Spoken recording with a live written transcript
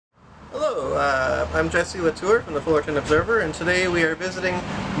Hello, I'm Jesse Latour from the Fullerton Observer, and today we are visiting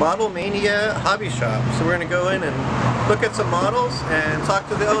Model Mania Hobby Shop. So we're going to go in and look at some models and talk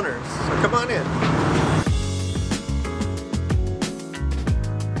to the owners. So come on in.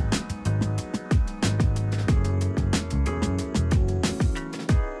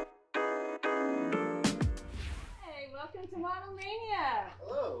 Hey, welcome to Model Mania.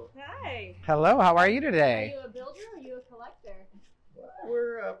 Hello. Hi. Hello, how are you Are today? you a builder or are you a collector?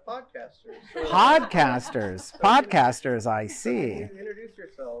 We're podcasters. So, Podcasters, I see. Introduce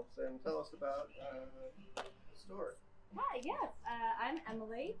yourselves and tell us about the store. Hi, yes. I'm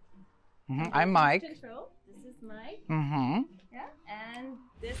Emily. I'm Mike. Control. This is Mike. Yeah. And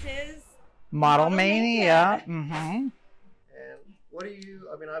this is Model Mania. And what do you?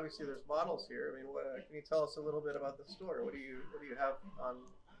 I mean, obviously there's models here. I mean, can you tell us a little bit about the store? What do you have on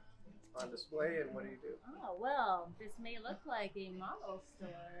display, and what do you do? Oh, well, this may look like a model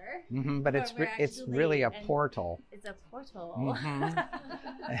store. But it's really a portal. It's a portal.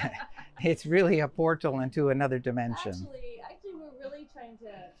 It's really a portal into another dimension. Actually, we're really trying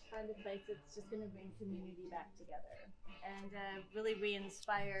to find a place that's just going to bring community back together and really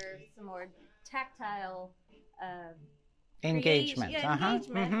re-inspire some more tactile Engagement.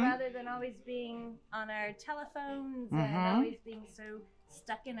 Engagement rather than always being on our telephones and always being so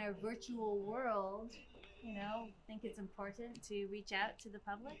stuck in our virtual world. You know, I think it's important to reach out to the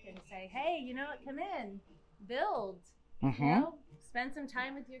public and say, hey, you know what, come in, build, you know, spend some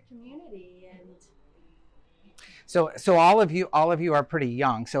time with your community. And So all of you are pretty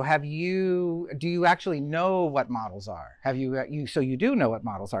young. So do you actually know what models are? Have you so you do know what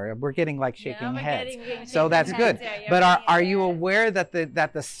models are? We're getting like shaking heads. So that's good. But are you aware that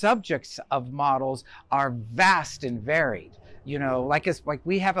the subjects of models are vast and varied? You know, like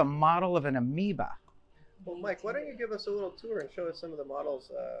we have a model of an amoeba. Well, Mike, why don't you give us a little tour and show us some of the models,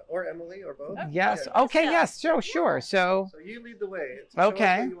 or Emily, or both? Yes. Yeah. Okay. Yes. Sure. So you lead the way.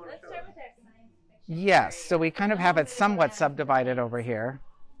 Okay. Let's start with our science fiction. Yes. So we kind of have it somewhat subdivided over here.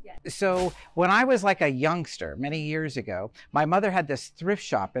 So when I was like a youngster many years ago, my mother had this thrift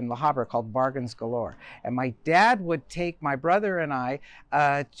shop in La Habra called Bargains Galore. And my dad would take my brother and I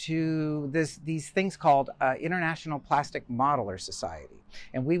to these things called International Plastic Modeler Society.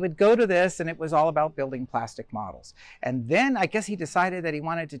 And we would go to this, and it was all about building plastic models. And then I guess he decided that he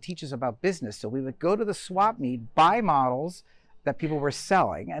wanted to teach us about business. So we would go to the swap meet, buy models that people were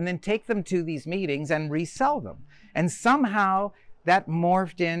selling, and then take them to these meetings and resell them. And somehow that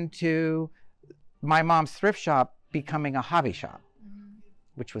morphed into my mom's thrift shop becoming a hobby shop,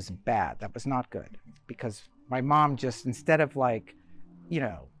 which was bad. That was not good, because my mom just, instead of like, you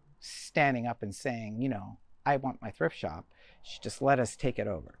know, standing up and saying, you know, I want my thrift shop, she just let us take it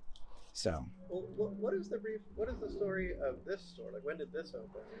over. So. Well, what is the story of this store? Like, when did this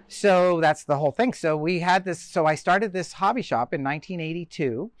open? So that's the whole thing. So we had this. So I started this hobby shop in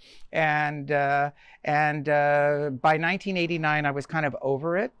 1982, and by 1989 I was kind of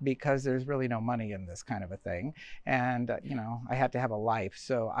over it, because there's really no money in this kind of a thing, and you know, I had to have a life,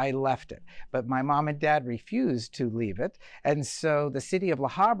 so I left it. But my mom and dad refused to leave it, and so the city of La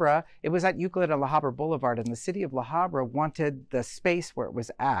Habra, it was at Euclid and La Habra Boulevard, and the city of La Habra wanted the space where it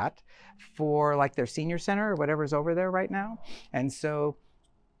was at for like their senior center or whatever's over there right now. And so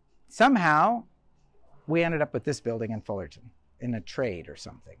somehow we ended up with this building in Fullerton in a trade or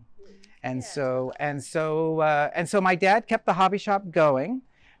something. And so my dad kept the hobby shop going.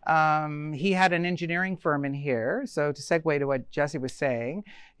 He had an engineering firm in here. So to segue to what Jesse was saying,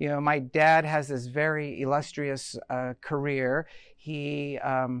 you know, my dad has this very illustrious career. He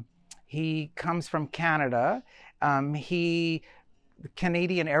comes from Canada. The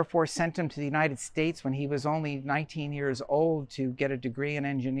Canadian Air Force sent him to the United States when he was only 19 years old to get a degree in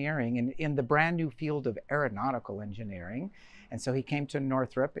engineering in the brand new field of aeronautical engineering. And so he came to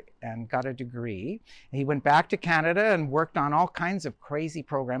Northrop and got a degree. He went back to Canada and worked on all kinds of crazy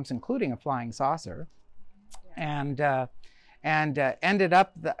programs, including a flying saucer, and ended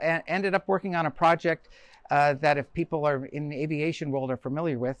up working on a project that, if people are in the aviation world, are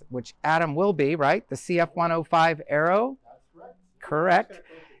familiar with, which Adam will be, right? The CF-105 Aero. Correct.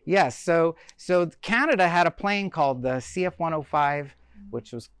 Yes. So Canada had a plane called the CF-105,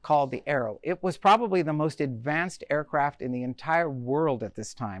 which was called the Aero. It was probably the most advanced aircraft in the entire world at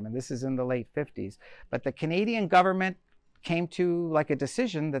this time, and this is in the late 50s. But the Canadian government came to like a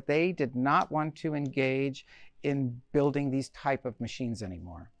decision that they did not want to engage in building these type of machines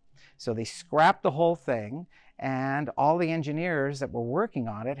anymore. So they scrapped the whole thing, and all the engineers that were working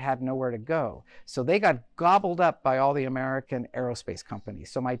on it had nowhere to go. So they got gobbled up by all the American aerospace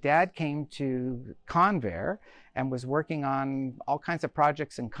companies. So my dad came to Convair and was working on all kinds of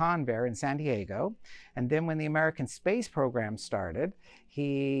projects in Convair in San Diego. And then when the American space program started,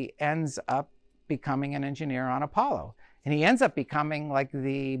 he ends up becoming an engineer on Apollo. And he ends up becoming like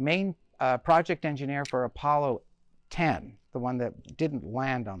the main project engineer for Apollo 10, the one that didn't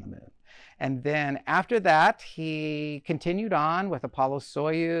land on the moon. And then after that, he continued on with Apollo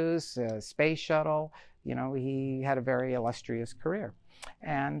Soyuz, space shuttle. You know, he had a very illustrious career.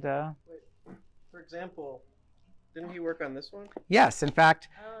 And for example, didn't he work on this one? Yes, in fact,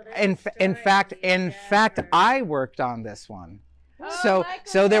 in fact, I worked on this one. Oh,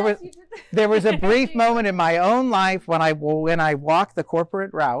 so there was a brief moment in my own life when I walked the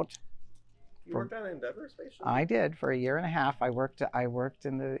corporate route. You worked on Endeavour Space Shuttle? I did for a year and a half. I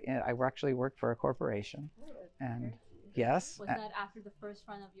actually worked for a corporation, and yes. Was that after the first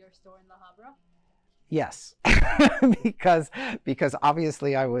run of your store in La Habra? Yes, because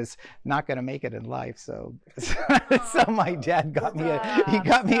obviously I was not going to make it in life. So my dad got me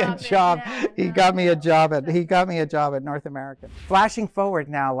a job. He got me a job at North American. Flashing forward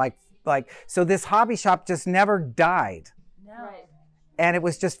now, so this hobby shop just never died. No. Right. And it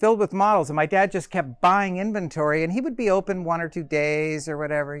was just filled with models, and my dad just kept buying inventory, and he would be open 1 or 2 days or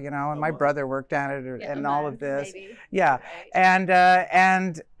whatever, you know, and my brother worked on it and all of this. Maybe. Yeah. Right.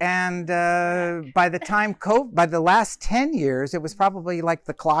 And by the last 10 years, it was probably like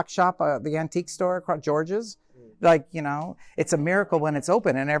the clock shop, the antique store across George's. Like, you know, it's a miracle when it's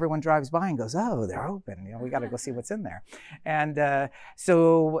open and everyone drives by and goes, oh, they're open. You know, we got to go see what's in there. And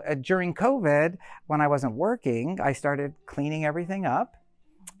so during COVID, when I wasn't working, I started cleaning everything up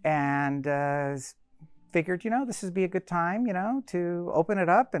and figured, you know, this would be a good time, you know, to open it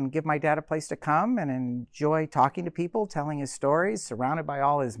up and give my dad a place to come and enjoy talking to people, telling his stories, surrounded by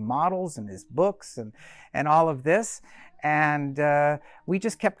all his models and his books and all of this. And we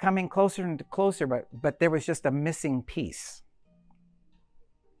just kept coming closer and closer, but there was just a missing piece.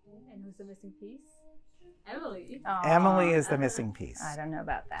 And who's the missing piece? Emily. Aww. Emily is the missing piece. I don't know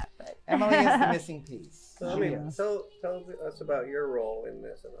about that, but Emily is the missing piece. So, I mean, tell us about your role in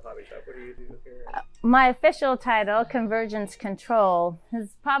this in the hobby shop. What do you do here? my official title, Convergence Control,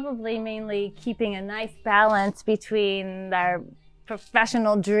 is probably mainly keeping a nice balance between our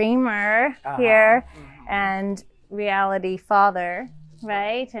professional dreamer here and reality father,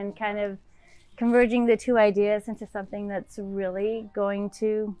 right? And kind of converging the two ideas into something that's really going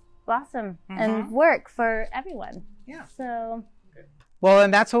to blossom and work for everyone. Yeah. So. Well,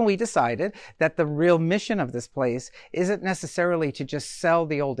 and that's when we decided that the real mission of this place isn't necessarily to just sell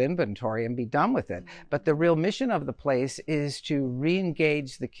the old inventory and be done with it, but the real mission of the place is to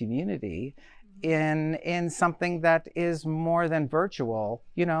re-engage the community in something that is more than virtual,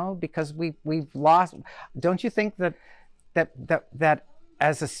 you know, because we've lost. Don't you think that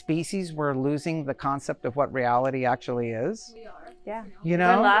as a species we're losing the concept of what reality actually is? We are. Yeah. You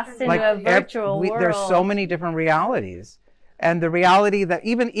know, we're lost into a virtual world. There's so many different realities. And the reality that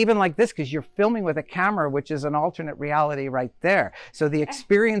even like this, because you're filming with a camera, which is an alternate reality right there. So the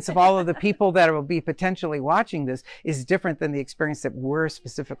experience of all of the people that will be potentially watching this is different than the experience that we're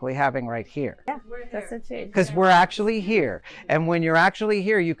specifically having right here. Yeah, that's it too. Because we're actually here. And when you're actually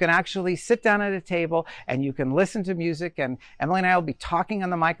here, you can actually sit down at a table and you can listen to music. And Emily and I will be talking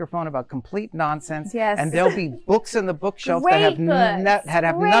on the microphone about complete nonsense. Yes. And there'll be books in the bookshelf Great that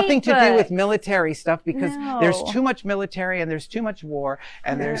have Great nothing to do with books. military stuff, because there's too much military and there's too much war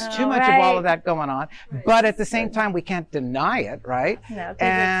and there's too much of all of that going on. But at the same time, we can't deny it, right? No,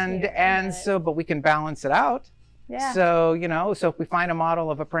 but we can balance it out. Yeah. So, you know, so if we find a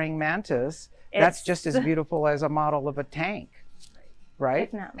model of a praying mantis, that's just as beautiful as a model of a tank, right?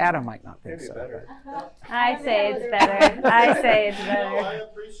 If not more. Adam might not think Maybe so. better. I say it's better. I say it's No, better. I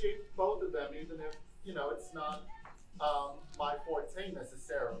appreciate both of them, even if, you know, it's not my forte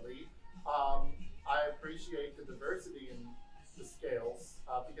necessarily. I appreciate the diversity in the scales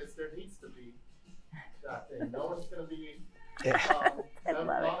because there needs to be that thing. No one's going to be, not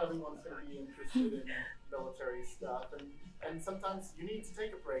everyone's going to be interested in military stuff. And sometimes you need to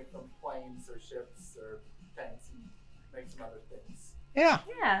take a break from planes or ships or tanks and make some other things. Yeah.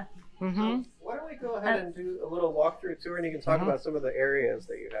 Yeah. Mm-hmm. Why don't we go ahead and do a little walkthrough tour, and you can talk about some of the areas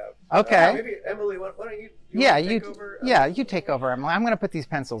that you have. Okay. Maybe Emily, why don't you? You take over, Emily. I'm going to put these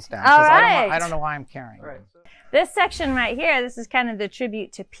pencils down All because right. I don't know why I'm carrying All right. them. This section right here, this is kind of the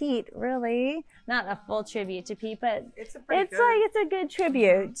tribute to Pete, really. Not a full tribute to Pete, but It's a good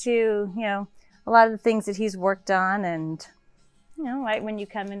tribute to, you know, a lot of the things that he's worked on. And, you know, right when you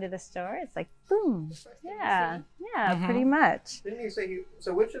come into the store, it's like, boom. Yeah, pretty much. Didn't you say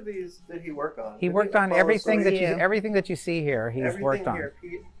so which of these did he work on? He Did worked on follow everything somebody? that you see here. He's Everything worked on. here,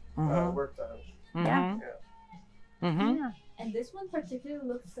 Pete worked on. Yeah. Mm-hmm. Yeah. And this one particularly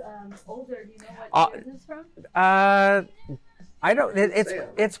looks older. Do you know what year this is from? I don't.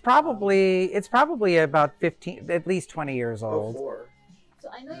 It's probably about 15, at least 20 years old. 04. So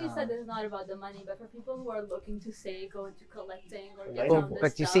I know you said this is not about the money, but for people who are looking to say go into collecting or get Well, some of this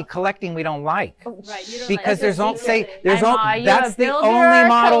but you stuff, see, collecting we don't like. right? You don't Because like there's it. only that's a the builder or only a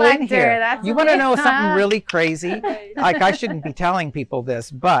model in collector? here. That's You the want to thing. know something really crazy? Right. Like, I shouldn't be telling people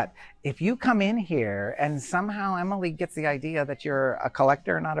this, but if you come in here and somehow Emily gets the idea that you're a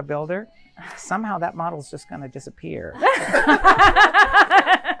collector, not a builder, somehow that model's just going to disappear.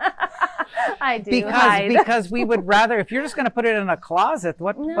 I do hide. Because we would rather, if you're just going to put it in a closet,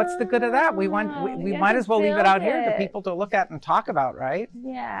 what's the good of that? We you might have as to well leave it build out here to it. people to look at and talk about, right?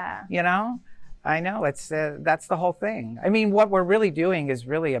 Yeah. You know, I know it's that's the whole thing. I mean, what we're really doing is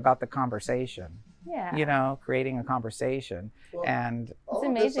really about the conversation. Yeah. You know, creating a conversation. Well, And It's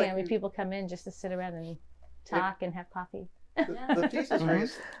amazing. I mean, people come in just to sit around and talk and have coffee. The pieces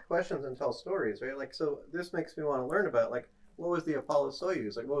raise questions and tell stories, right? Like, so this makes me want to learn about, like, what was the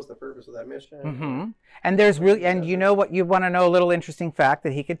Apollo-Soyuz? Like, what was the purpose of that mission? Mm-hmm. And there's really, and you know what, you want to know a little interesting fact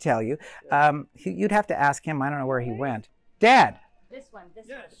that he could tell you. You'd have to ask him. I don't know where he went. Dad, This one.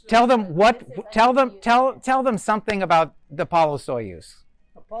 tell them tell them something about the Apollo-Soyuz.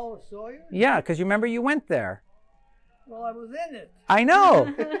 Apollo-Soyuz? Yeah, because you remember you went there. Well, I was in it. I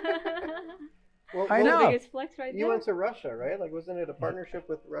know. Well, I know. biggest flex right You there. went to Russia, right? Like, wasn't it a partnership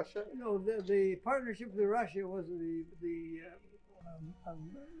with Russia? No, the partnership with Russia was the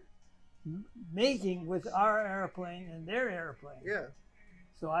mating with our airplane and their airplane. Yeah.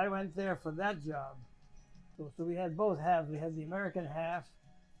 So I went there for that job. So we had both halves. We had the American half,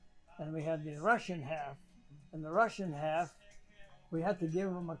 and we had the Russian half. And the Russian half, we had to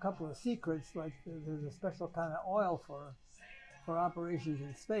give them a couple of secrets, like there's a special kind of oil for operations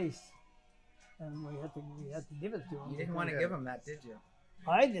in space, and we had to give it to them. You didn't want to give him that, did you?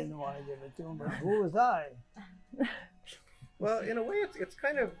 I didn't want to give it to him, but who was I? Well, in a way, it's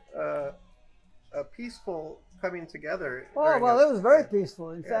kind of a peaceful coming together. Oh, well, it was very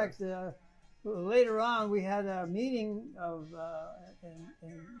peaceful. In Yeah. fact, later on, we had a meeting in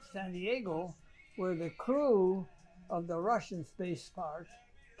San Diego where the crew of the Russian space part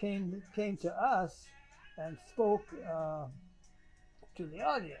came to us and spoke to the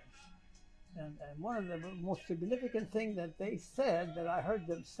audience. And one of the most significant things that they said, that I heard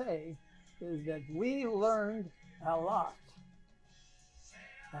them say, is that we learned a lot.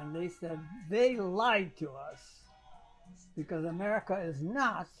 And they said they lied to us because America is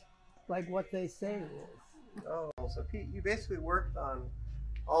not like what they say it is. Oh, so Pete, you basically worked on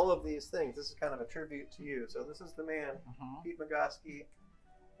all of these things. This is kind of a tribute to you. So this is the man, Pete Magoski,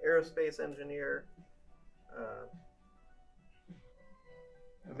 aerospace engineer,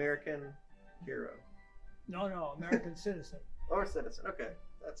 American hero. No, American citizen. Or citizen. Okay,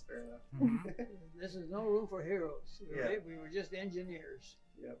 that's fair enough. This is no room for heroes. Yeah. Right? We were just engineers.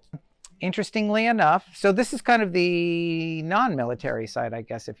 Yep. Interestingly enough, so this is kind of the non-military side, I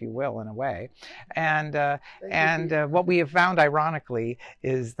guess, if you will, in a way. And what we have found, ironically,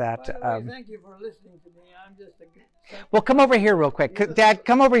 is that. By the way, thank you for listening to me. I'm just a. Well, come over here real quick, Dad.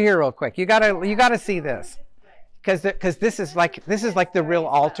 Come over here real quick. You gotta see this, because this is like the real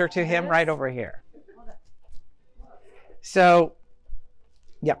altar to him right over here. So.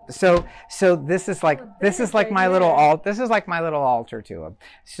 Yep. So this is like my little altar to him.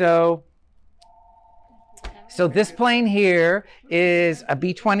 So this plane here is a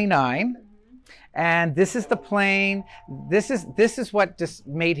B-29, and this is the plane. This is what just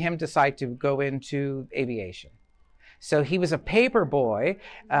made him decide to go into aviation. So he was a paper boy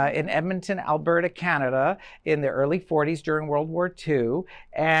in Edmonton, Alberta, Canada in the early 40s during World War II.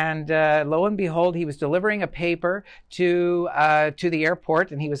 And lo and behold, he was delivering a paper to the airport,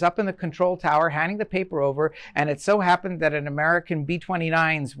 and he was up in the control tower handing the paper over. And it so happened that an American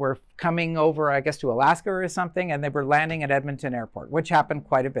B-29s were coming over, I guess, to Alaska or something, and they were landing at Edmonton Airport, which happened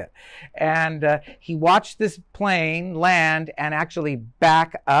quite a bit. And he watched this plane land and actually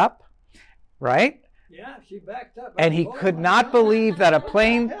back up, right? Yeah, she backed up. And he could not believe that a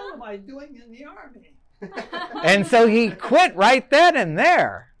plane. What the hell am I doing in the army? And so he quit right then and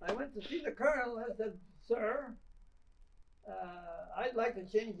there. I went to see the colonel and I said, "Sir, I'd like to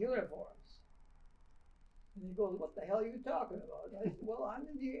change uniforms." And he goes, "What the hell are you talking about?" I said, "Well, I'm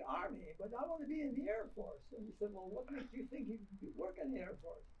in the army, but I want to be in the Air Force." And he said, "Well, what makes you think you can work in the Air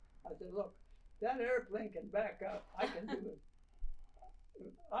Force?" I said, "Look, that airplane can back up. I can do it.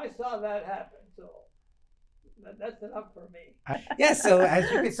 I saw that happen, so That's enough for me. Yes, so as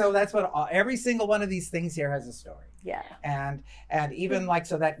you can, so that's what every single one of these things here has a story. Yeah. And even like,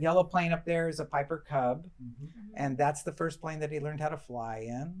 so that yellow plane up there is a Piper Cub, and that's the first plane that he learned how to fly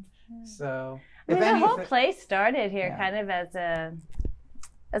in. So I mean, the whole place started here kind of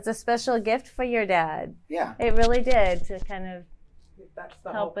as a special gift for your dad. Yeah. It really did, to kind of that's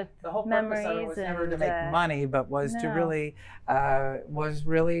the help whole, with the whole memories purpose of it was never to and, make money, but was to no. really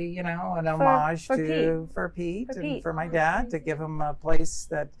you know, an homage for Pete For and Pete. for my dad, to give him a place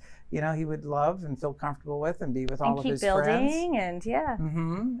that, you know, he would love and feel comfortable with and be with all of his friends. And keep building, and yeah.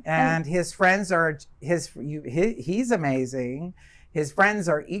 And his friends are he's amazing. His friends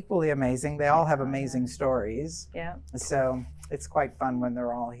are equally amazing. They all have amazing stories. Yeah. So it's quite fun when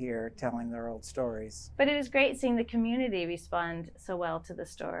they're all here telling their old stories. But it was great seeing the community respond so well to the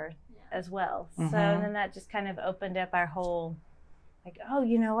store as well. So then that just kind of opened up our whole, like, oh,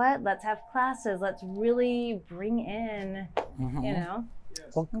 you know what? Let's have classes. Let's really bring in, you know,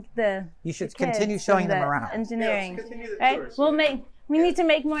 Well, you should the continue kids showing and them the around. engineering, continue the right? tours. We need to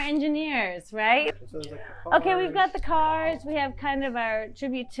make more engineers, right? So there's like the Okay, we've got the cars. cars. We have kind of our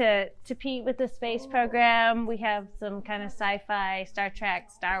tribute to Pete with the space program. We have some kind of sci-fi, Star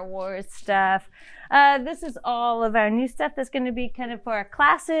Trek, Star Wars stuff. This is all of our new stuff that's going to be kind of for our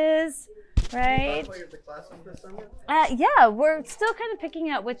classes, right? The classes this summer? Yeah, we're still kind of picking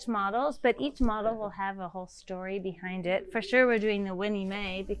out which models, but each model will have a whole story behind it. For sure, we're doing the Winnie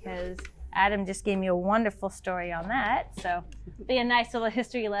Mae because Adam just gave me a wonderful story on that. So it'll be a nice little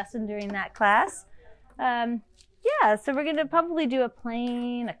history lesson during that class. Yeah, so we're going to probably do a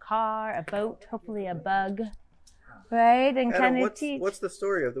plane, a car, a boat, hopefully a bug, right? And kind of teach. What's the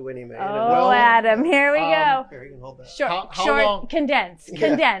story of the Winnie Mae? Oh, Adam, here we go. Here, you can hold that. Short, How short, long- condensed,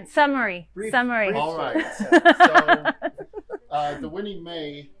 summary, summary. All right. So the Winnie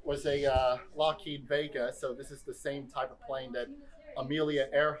Mae was a Lockheed Vega, so this is the same type of plane that Amelia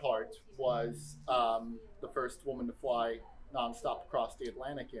Earhart was the first woman to fly nonstop across the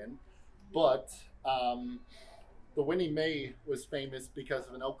Atlantic in. But the Winnie Mae was famous because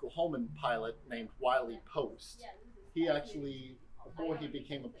of an Oklahoman pilot named Wiley Post. He actually, before he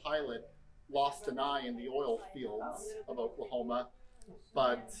became a pilot, lost an eye in the oil fields of Oklahoma,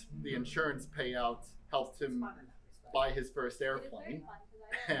 but the insurance payout helped him buy his first airplane.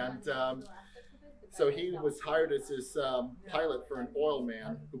 And so he was hired as his pilot for an oil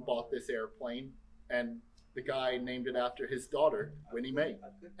man who bought this airplane, and the guy named it after his daughter, Winnie Mae.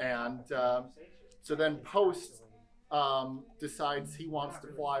 And so then Post decides he wants to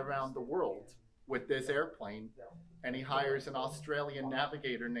fly around the world with this airplane, and he hires an Australian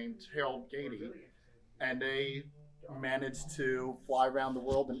navigator named Harold Gady, and they managed to fly around the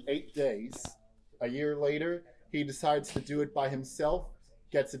world in 8 days. A year later, he decides to do it by himself,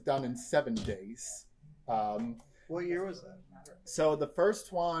 gets it done in 7 days. What year was that? So the first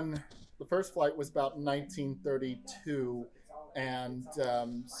flight was about 1932, and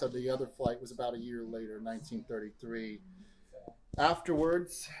so the other flight was about a year later, 1933.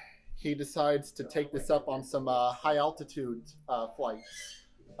 Afterwards, he decides to take this up on some high altitude flights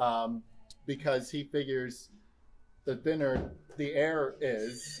because he figures the thinner the air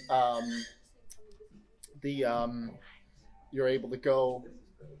is, you're able to go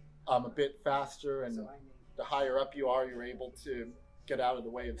a bit faster, and the higher up you are, you're able to get out of the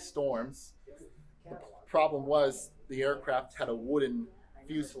way of storms. The problem was the aircraft had a wooden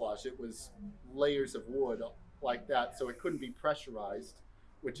fuselage. It was layers of wood like that, so it couldn't be pressurized,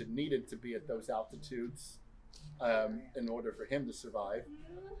 which it needed to be at those altitudes in order for him to survive.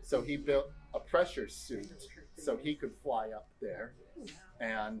 So he built a pressure suit so he could fly up there.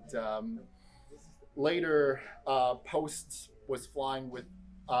 And later, Post was flying with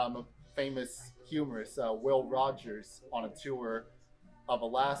a famous humorist, Will Rogers, on a tour of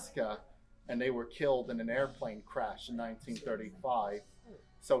Alaska, and they were killed in an airplane crash in 1935.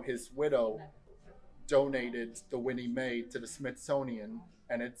 So his widow donated the Winnie Mae to the Smithsonian,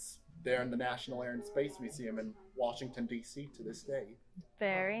 and it's there in the National Air and Space Museum in Washington, D.C. to this day.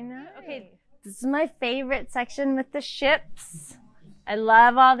 Very nice. Okay, this is my favorite section with the ships. I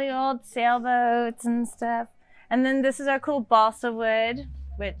love all the old sailboats and stuff. And then this is our cool balsa wood,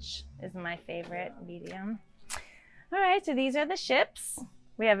 which is my favorite medium. All right, so these are the ships.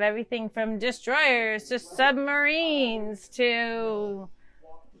 We have everything from destroyers to submarines to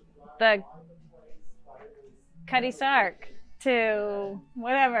the Cutty Sark to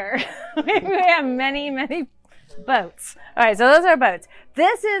whatever. We have many, many boats. All right, so those are boats.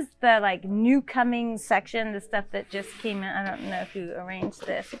 This is the like new coming section, the stuff that just came in. I don't know who arranged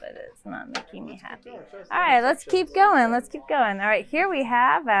this, but it's not making me happy. All right, let's keep going. Let's keep going. All right, here we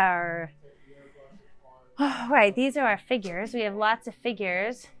have our Right, these are our figures. We have lots of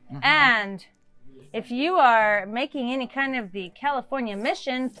figures. And if you are making any kind of the California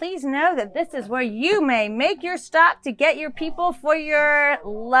mission, please know that this is where you may make your stop to get your people for your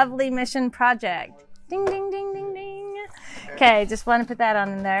lovely mission project. Ding, ding, ding, ding, ding. Okay, just want to put that on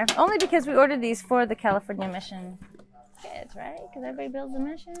in there. Only because we ordered these for the California mission kids, right? Because everybody builds a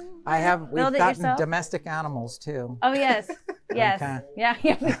mission. We've gotten domestic animals too. Oh, yes. Yes. Okay.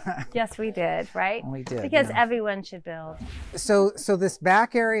 Yeah. Yes, we did, right? We did. Because everyone should build. So this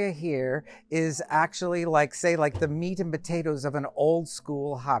back area here is actually like the meat and potatoes of an old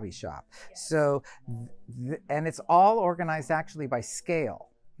school hobby shop. So, and it's all organized actually by scale,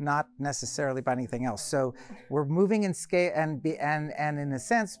 not necessarily by anything else. So we're moving in scale and in a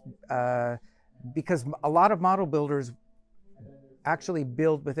sense, because a lot of model builders actually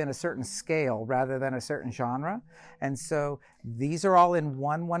build within a certain scale rather than a certain genre. And so these are all in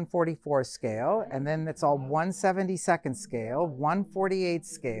 1/144 scale, and then it's all 1/72 scale, 1/48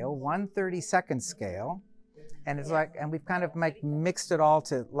 scale, 1/32 scale. And it's like, and we've kind of mixed it all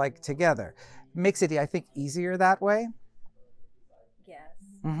together. Makes it, I think, easier that way. Yes.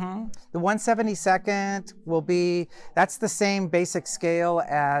 The 1/72 will be, that's the same basic scale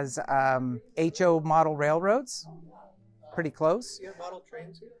as HO model railroads. Pretty close. Do you have model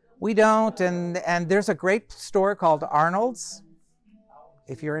trains here? We don't, and there's a great store called Arnold's.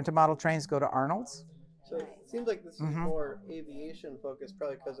 If you're into model trains, go to Arnold's. So it seems like this is more aviation focused,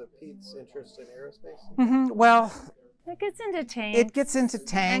 probably because of Pete's interest in aerospace. Well, it gets into tanks. It gets into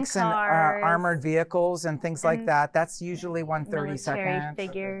tanks and armored vehicles and things like that. That's usually 1/32 military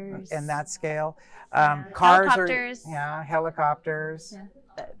figures. in that scale. Cars helicopters. Helicopters.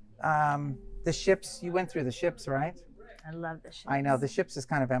 Yeah. The ships. You went through the ships, right? I love the ships. I know the ships is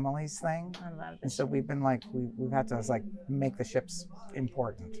kind of Emily's thing. I love the And so we've been we've had to make the ships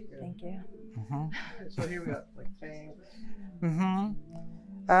important. Thank you. So here we got tanks.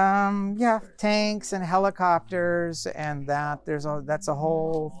 Yeah, tanks and helicopters and that's a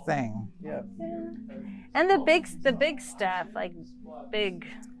whole thing. Yeah. And the big stuff, like big.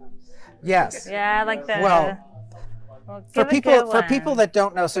 Yes. Yeah, like the. Well, for people that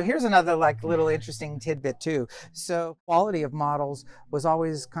don't know, so here's another little interesting tidbit too. So quality of models was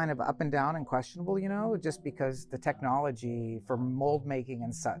always kind of up and down and questionable, just because the technology for mold making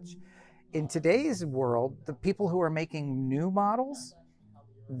and such. In today's world, the people who are making new models,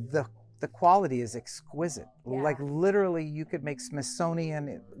 the quality is exquisite. Yeah. Like literally you could make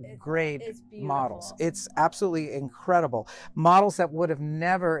Smithsonian grade models. It's absolutely incredible. Models that would have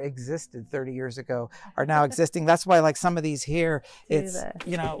never existed 30 years ago are now existing. That's why some of these here, it's,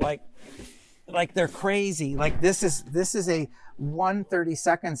 like they're crazy. Like this is a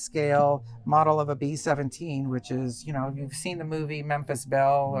 1/32 scale model of a B-17, which is, you've seen the movie Memphis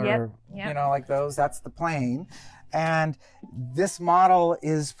Belle or, like those, that's the plane. And this model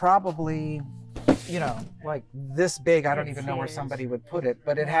is probably, like this big. I don't even know where somebody would put it,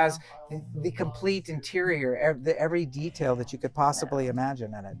 but it has the complete interior, every detail that you could possibly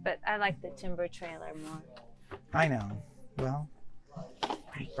imagine in it. But I like the timber trailer more. I know. Well,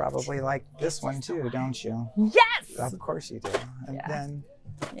 you probably like this one too, don't you? Yes! Of course you do. And then...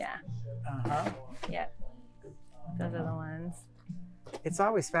 Yeah. Yeah. Those are the ones. It's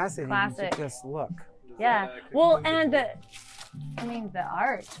always fascinating to just look. Yeah. Well, and the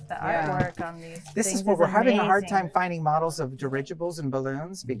artwork on these This is where we're having a hard time finding models of dirigibles and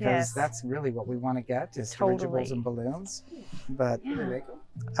balloons, because that's really what we want to get is dirigibles and balloons. But Did they make them?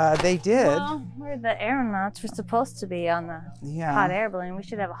 They did. Well, we're the aeronauts. We're supposed to be on the hot air balloon. We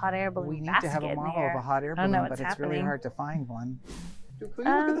should have a hot air balloon. We need to have a model of a hot air balloon, but it's really hard to find one. Can we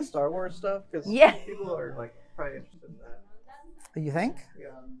look at the Star Wars stuff? Because people are probably interested in that. You think? Yeah.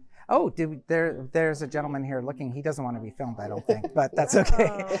 Oh, there's a gentleman here looking. He doesn't want to be filmed, I don't think, but that's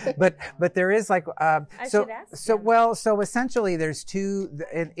okay. But there is so essentially there's two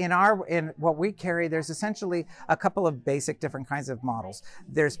in what we carry. There's essentially a couple of basic different kinds of models.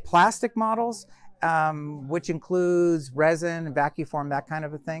 There's plastic models, which includes resin, vacuum form, that kind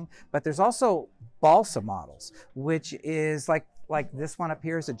of a thing. But there's also balsa models, which is like this one up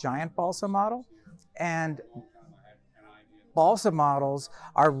here is a giant balsa model, and balsa models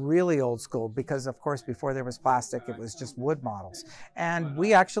are really old school because, of course, before there was plastic, it was just wood models. And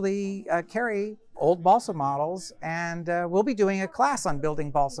we actually carry old balsa models, and we'll be doing a class on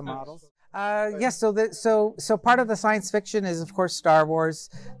building balsa models. Yes, so part of the science fiction is, of course, Star Wars.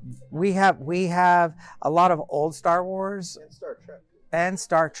 We have a lot of old Star Wars. And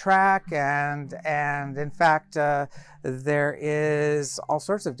Star Trek, and in fact, there is all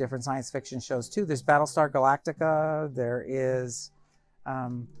sorts of different science fiction shows too. There's Battlestar Galactica. There is,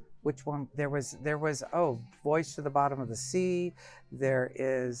 Which one? There was, oh, Voyage to the Bottom of the Sea. There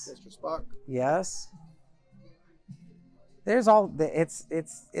is... Mr. Spock. Yes. There's all,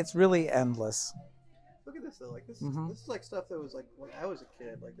 it's really endless. Look at this though, like this is like stuff that was like when I was a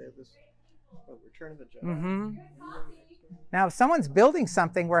kid, like they have this Return of the Jedi. Now, if someone's building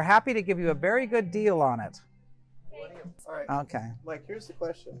something, we're happy to give you a very good deal on it. All right. Okay. Mike, here's the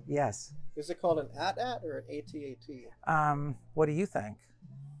question. Yes. Is it called an AT-AT or an AT-AT? What do you think?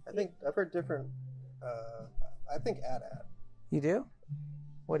 I think I've heard different. I think AT-AT. You do?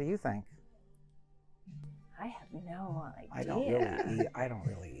 What do you think? I have no idea. I don't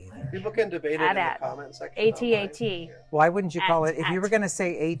really either. People can debate it in the comment section. AT-AT. Why wouldn't you call it, if you were going to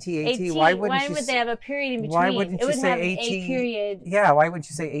say AT-AT, why wouldn't you would they have a period in between? Why wouldn't you say AT? A period. Yeah, why wouldn't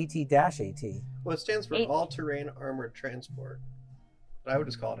you say AT-AT? Well, it stands for All-Terrain Armored Transport. But I would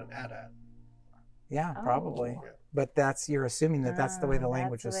just call it an AT-AT. Yeah, probably. Yeah. But you're assuming that that's the way the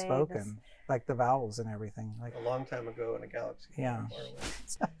language is spoken, like the vowels and everything. Like a long time ago in a galaxy. Yeah.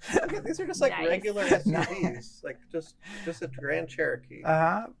 Okay, these are just like regular SUVs, like just a Grand Cherokee.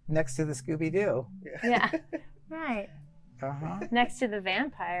 Next to the Scooby-Doo. Yeah. Right. Next to the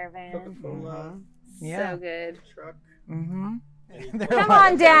vampire van. Coca-Cola. So good. Truck. Come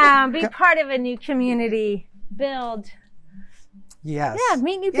on down. Be part of a new community. Build. Yes. Yeah,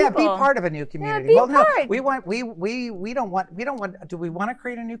 meet new people. Yeah, be part of a new community. Yeah, well, part. No, we don't want, do we want to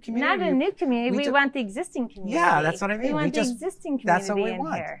create a new community? Not a new community. We want the existing community. Yeah, that's what I mean. We want the existing community. That's what we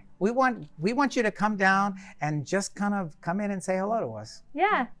want. Here. We want you to come down and just kind of come in and say hello to us.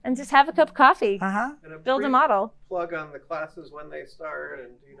 Yeah, and just have a cup of coffee. Build a model. Plug on the classes when they start, and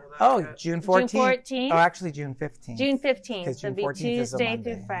do you know that? Oh, yet? June 14th. June 14th. Oh, actually June 15th. June 15th. June It'll be 14th Tuesday is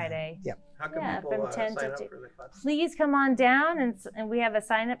through Friday. Yep. How can people from 10 sign to up 2. for the class? Please come on down, and we have a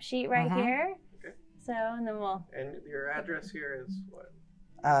sign-up sheet right here. Okay. So, and then we'll... And your address here is what?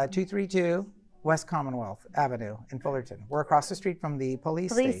 232 West Commonwealth Avenue in Fullerton. We're across the street from the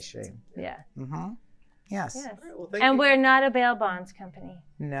police station. Yeah. Yes. Right, well, and we're not a bail bonds company.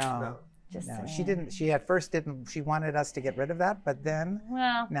 No. Just no, saying. she didn't. She at first didn't. She wanted us to get rid of that, but then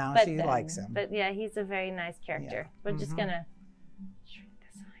now she likes him. But yeah, he's a very nice character. We're just gonna shrink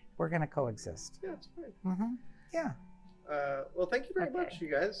the sign. We're gonna coexist. Yeah, it's fine. Yeah. Well, thank you very much,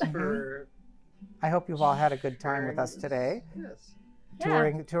 you guys, for. I hope you've all had a good time with us today. Yes.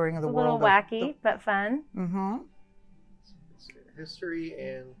 Touring the it's world. A little wacky, but fun. History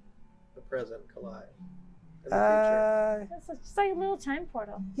and the present collide. It's just like a little time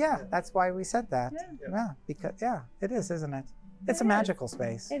portal. Yeah, that's why we said that. Yeah, because it is, isn't it? It's a magical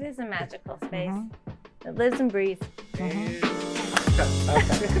space. It is a magical space. It lives and breathes. And...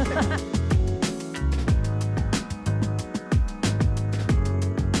 Okay.